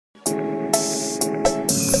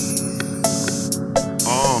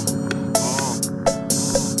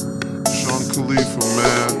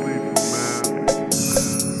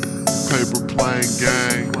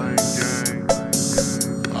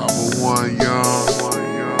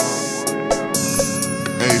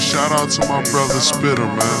Shout out to my brother Spitter,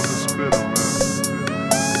 man.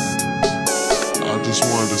 I just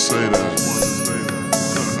wanted to say that.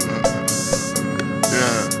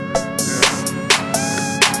 Yeah.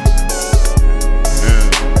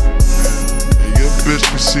 And your bitch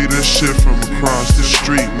can see this shit from across the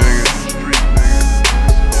street, nigga.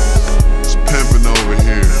 It's pimpin' over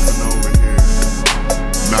here.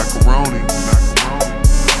 Macaroni.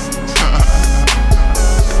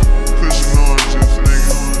 Cushion oranges,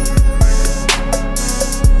 nigga.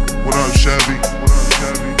 What up, Chevy?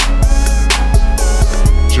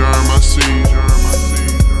 Germ, I see.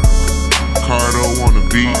 Cardo on the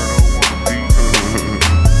beat.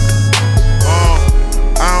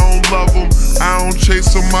 I don't love them, I don't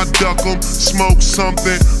chase them, I duck them. Smoke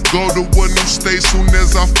something, go to a new state soon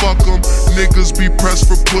as I fuck them. Niggas be pressed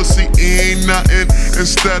for pussy, it ain't nothing.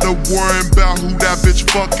 Instead of worrying about who that bitch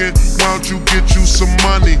fucking, why don't you get you some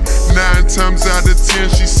money? 9 times out of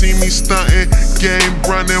 10 she see me stunting. Game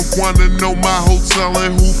running, wanna know my hotel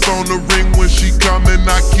and who phone the ring when she coming.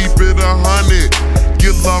 I keep it 100.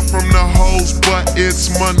 Get love from the hoes, but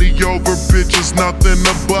it's money over bitches, nothing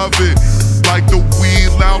above it. Like the weed,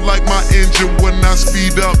 loud like my engine when I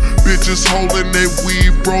speed up. Bitches holding they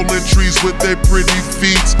weave, rolling trees with their pretty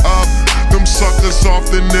feet up. Them suckers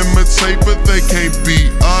often imitate, but they can't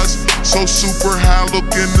beat us. So super high, look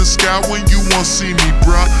in the sky when you won't see me,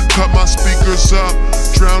 bruh. Cut my speakers up,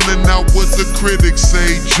 drowning out what the critics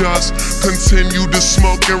say. Just continue to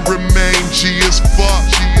smoke and remain G as fuck.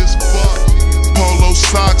 Polo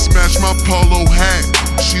socks match my polo hat.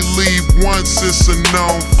 She leave once, it's a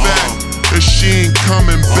known fact. And she ain't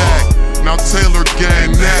coming back. Now Taylor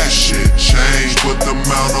gang that shit changed, but the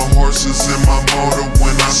amount of horses in my motor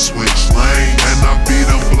when I switch lanes. And I beat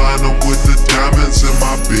them, blind them with the diamonds in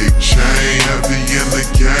my big chain. Heavy in the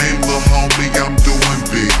game, lil' homie, I'm doing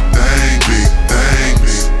big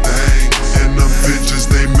things. And them bitches,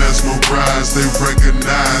 they mesmerize, they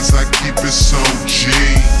recognize. I keep it so G,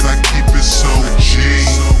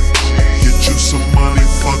 Get you some money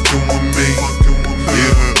fucking with me.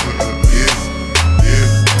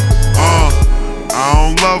 I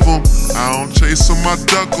don't love them, I don't chase them, I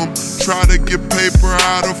duck them. Try to get paper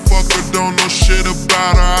out of fucker, don't know shit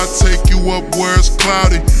about her. I take you up where it's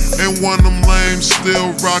cloudy. Ain't one of them lame,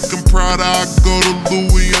 still rockin' Prada. I go to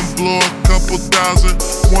Louis and blow a couple thousand.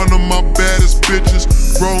 One of my baddest bitches,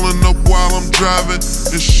 rolling up while I'm driving.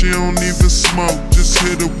 And she don't even smoke, just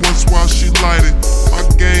hit it once while she light it. My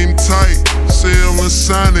game tight, sell and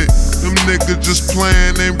sign it. Them niggas just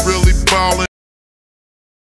playin', ain't really bout